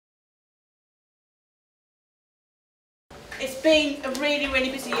It's been a really, really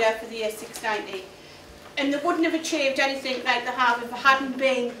busy year for the A690. And they wouldn't have achieved anything like they have if it hadn't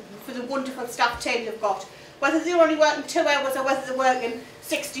been for the wonderful staff team they've got. Whether they're only working 2 hours or whether they're working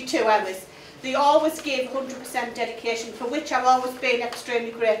 62 hours, they always give 100% dedication, for which I've always been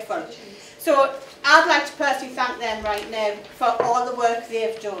extremely grateful. So I'd like to personally thank them right now for all the work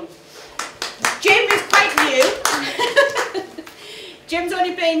they've done. Jim is quite new. Jim's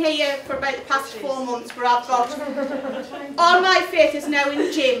only been here for about the past 4 months, but I've got all my faith is now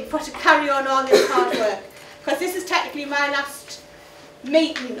in Jim for to carry on all this hard work, because this is technically my last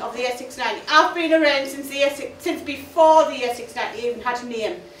meeting of the A690. I've been around since before the A690 even had a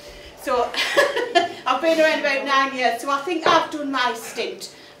name. So I've been around about 9 years, so I think I've done my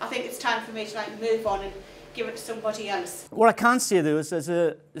stint. I think it's time for me to move on and give it to somebody else. What I can say though is there's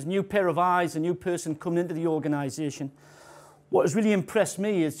a new pair of eyes, a new person coming into the organisation. What has really impressed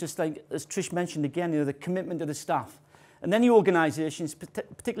me is just like, as Trish mentioned again, the commitment of the staff. And any organisations,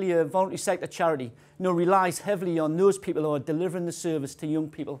 particularly a voluntary sector charity, relies heavily on those people who are delivering the service to young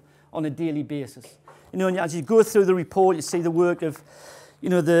people on a daily basis. And as you go through the report, you see the work of,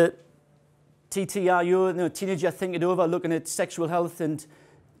 the TTRU, Teenage Year Think It Over, looking at sexual health and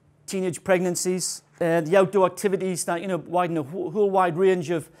teenage pregnancies, the outdoor activities that, widen a whole wide range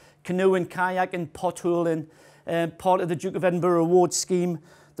of canoeing, kayaking, potholing, part of the Duke of Edinburgh Awards scheme.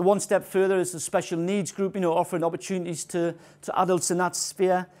 The one step further is the special needs group, offering opportunities to adults in that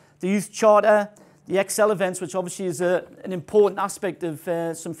sphere. The youth charter, the Excel events, which obviously is an important aspect of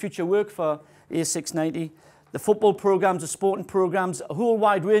some future work for A690. The football programmes, the sporting programmes, a whole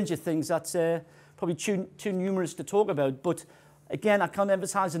wide range of things that's probably too numerous to talk about. But again, I can't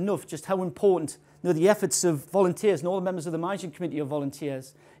emphasise enough just how important the efforts of volunteers, and all the members of the managing committee are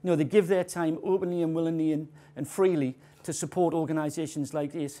volunteers. They give their time openly and willingly and freely to support organisations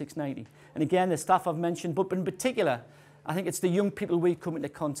like A690. And again, the staff I've mentioned, but in particular, I think it's the young people we come into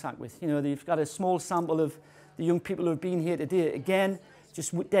contact with. They've got a small sample of the young people who have been here today. Again,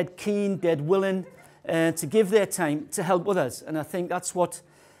 just dead keen, dead willing to give their time to help others. And I think that's what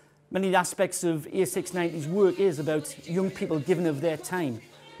many aspects of A690's work is about, young people giving of their time.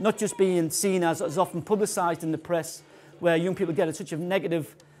 Not just being seen as often publicised in the press, where young people get such a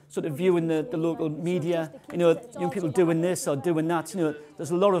negative sort of view in the local media, young people doing this or doing that.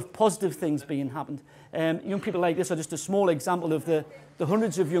 There's a lot of positive things being happened. Young people like this are just a small example of the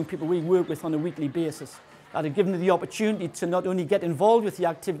hundreds of young people we work with on a weekly basis that are given the opportunity to not only get involved with the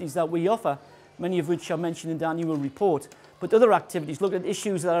activities that we offer, many of which are mentioned in the annual report, but other activities, look at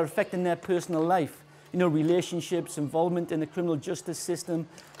issues that are affecting their personal life. Relationships, involvement in the criminal justice system,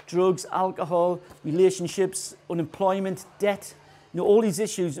 drugs, alcohol, relationships, unemployment, debt. All these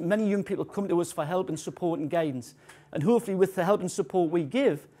issues, many young people come to us for help and support and guidance. And hopefully with the help and support we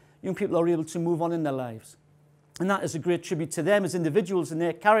give, young people are able to move on in their lives. And that is a great tribute to them as individuals and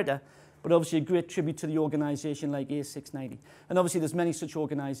their character, but obviously a great tribute to the organisation like A690. And obviously there's many such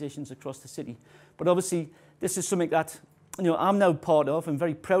organisations across the city. But obviously this is something that I'm now part of and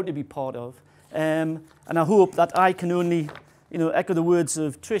very proud to be part of. And I hope that I can only echo the words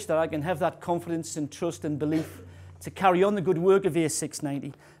of Trish, that I can have that confidence and trust and belief to carry on the good work of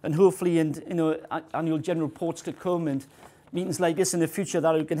A690, and hopefully in annual general reports to come and meetings like this in the future,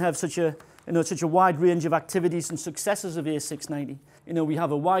 that we can have such a wide range of activities and successes of A690. We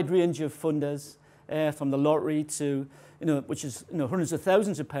have a wide range of funders, from the lottery to which is hundreds of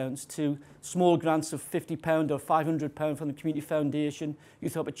thousands of pounds, to small grants of £50 or £500 from the Community Foundation,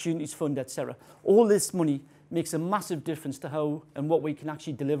 Youth Opportunities Fund, etc. All this money makes a massive difference to how and what we can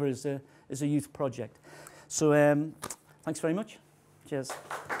actually deliver as a youth project. So thanks very much. Cheers.